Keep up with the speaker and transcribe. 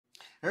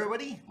Hey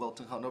everybody,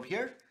 Wilton Hunter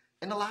here.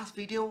 In the last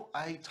video,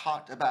 I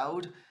talked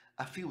about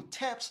a few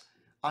tips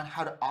on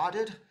how to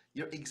audit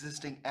your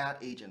existing ad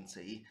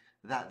agency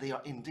that they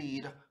are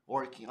indeed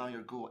working on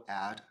your Google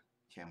ad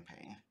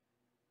campaign.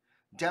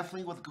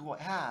 Definitely with Google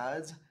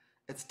Ads,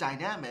 it's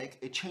dynamic,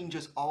 it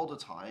changes all the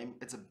time,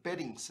 it's a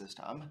bidding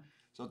system.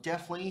 So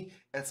definitely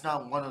it's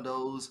not one of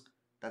those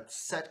that's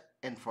set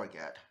and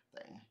forget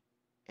thing.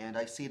 And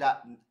I see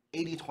that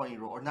 80-20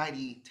 rule or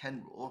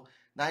 90-10 rule.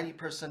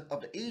 90%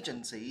 of the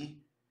agency,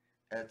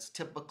 it's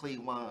typically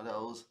one of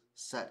those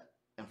set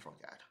and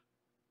forget.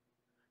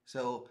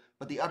 So,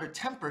 but the other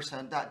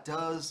 10% that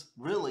does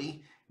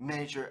really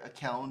manage your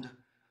account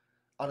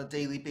on a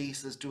daily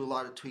basis, do a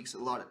lot of tweaks, a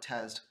lot of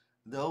tests,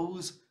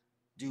 those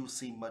do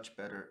see much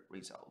better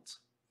results.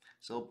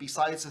 So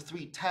besides the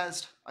 3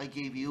 tests I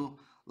gave you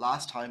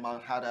last time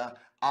on how to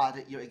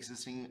audit your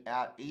existing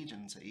ad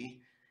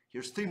agency,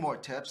 here's 3 more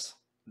tips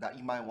that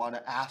you might want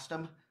to ask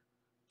them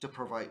to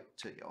provide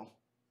to you.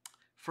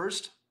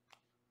 First,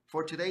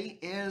 for today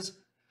is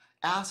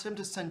ask them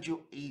to send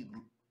you a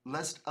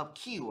list of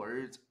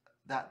keywords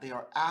that they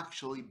are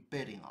actually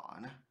bidding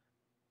on,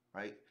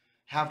 right?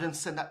 Have them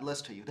send that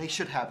list to you. They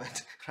should have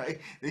it,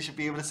 right? They should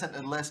be able to send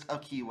a list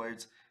of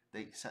keywords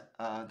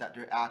that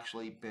they're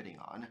actually bidding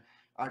on.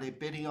 Are they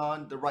bidding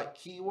on the right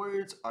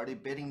keywords? Are they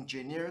bidding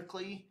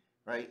generically,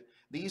 right?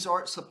 These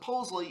are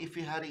supposedly, if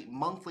you had a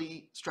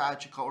monthly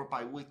strategy call or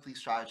bi-weekly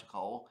strategy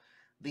call,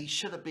 these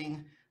should have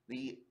been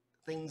the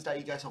things that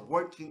you guys are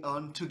working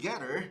on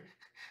together,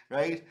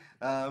 right?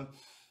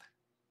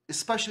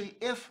 Especially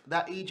if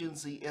that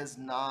agency is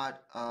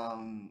not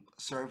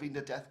serving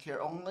the death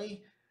care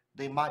only,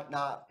 they might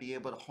not be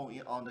able to hone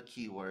in on the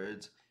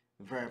keywords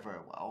very, very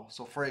well.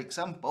 So for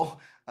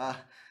example,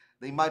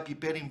 they might be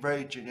bidding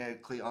very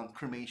generically on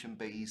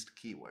cremation-based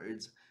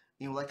keywords.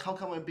 You know, like how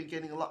come I've been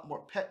getting a lot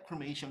more pet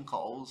cremation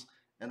calls?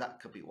 And that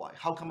could be why.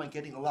 How come I'm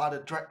getting a lot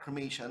of direct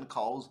cremation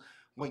calls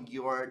when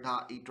you are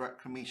not a direct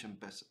cremation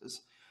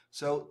business?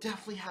 So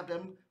definitely have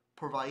them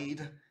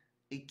provide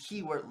a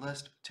keyword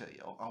list to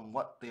you on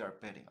what they are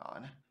bidding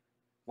on.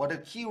 What the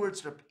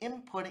keywords they're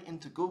inputting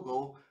into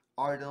Google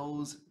are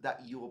those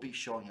that you will be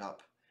showing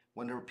up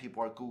whenever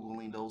people are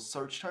Googling those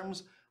search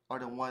terms, are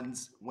the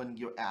ones when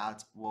your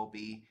ads will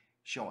be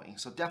showing.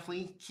 So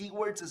definitely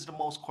keywords is the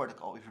most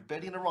critical. If you're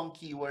bidding the wrong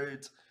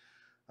keywords,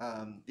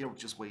 you're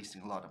just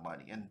wasting a lot of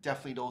money, and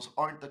definitely those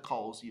aren't the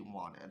calls you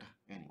wanted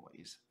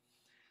anyways.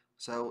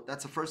 So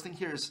that's the first thing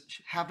here, is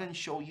have them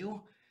show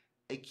you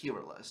a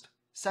keyword list.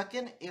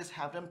 Second is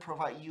have them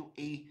provide you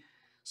a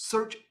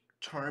search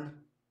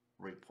term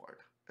report.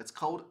 It's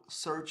called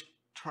search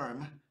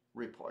term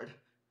report.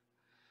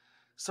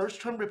 Search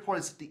term report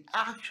is the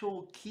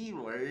actual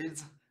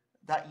keywords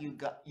that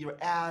your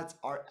ads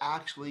are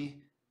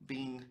actually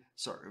being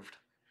served.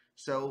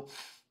 So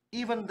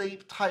even they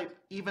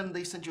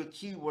send you a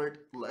keyword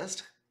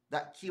list,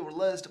 that keyword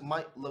list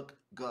might look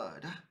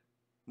good,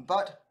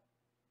 but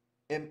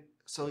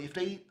so if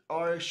they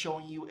are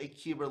showing you a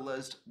keyword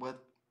list with,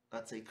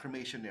 let's say,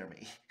 cremation near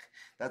me,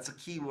 that's a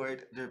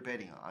keyword they're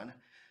bidding on,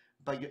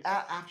 but your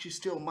ad actually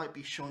still might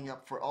be showing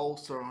up for all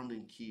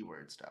surrounding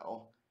keywords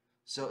though.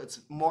 So it's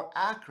more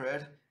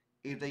accurate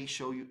if they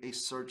show you a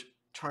search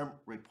term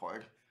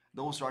report.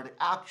 Those are the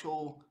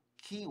actual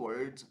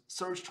keywords,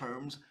 search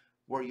terms,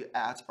 where your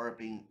ads are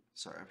being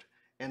served.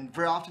 And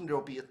very often there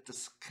will be a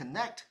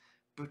disconnect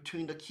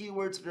between the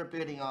keywords they're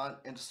bidding on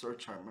and the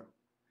search term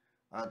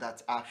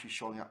that's actually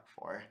showing up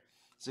for.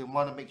 So you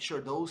want to make sure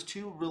those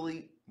two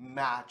really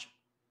match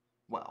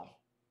well.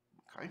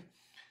 Okay.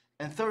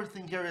 And third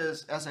thing here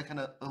is, as I kind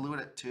of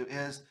alluded to,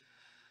 is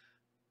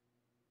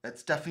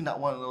it's definitely not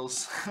one of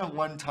those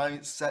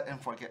one-time set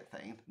and forget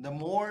thing. The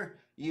more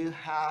you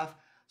have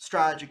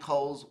strategy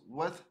calls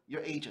with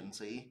your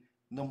agency,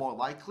 the more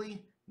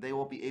likely they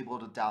will be able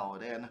to dial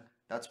it in.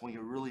 That's when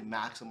you're really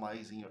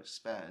maximizing your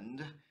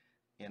spend,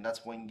 and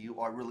that's when you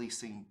are really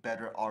seeing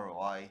better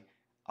ROI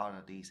out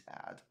of these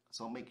ads.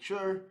 So make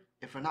sure,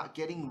 if you're not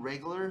getting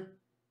regular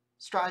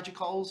strategy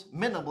calls,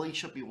 minimally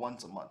should be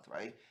once a month,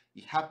 right?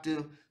 You have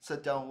to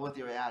sit down with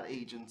your ad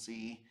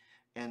agency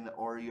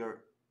or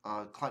your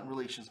client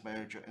relations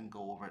manager and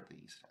go over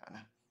these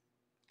then.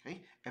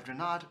 Okay, if they're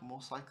not,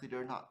 most likely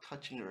they're not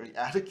touching your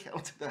ad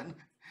account then.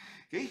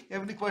 Okay,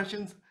 have any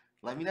questions?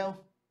 Let me know.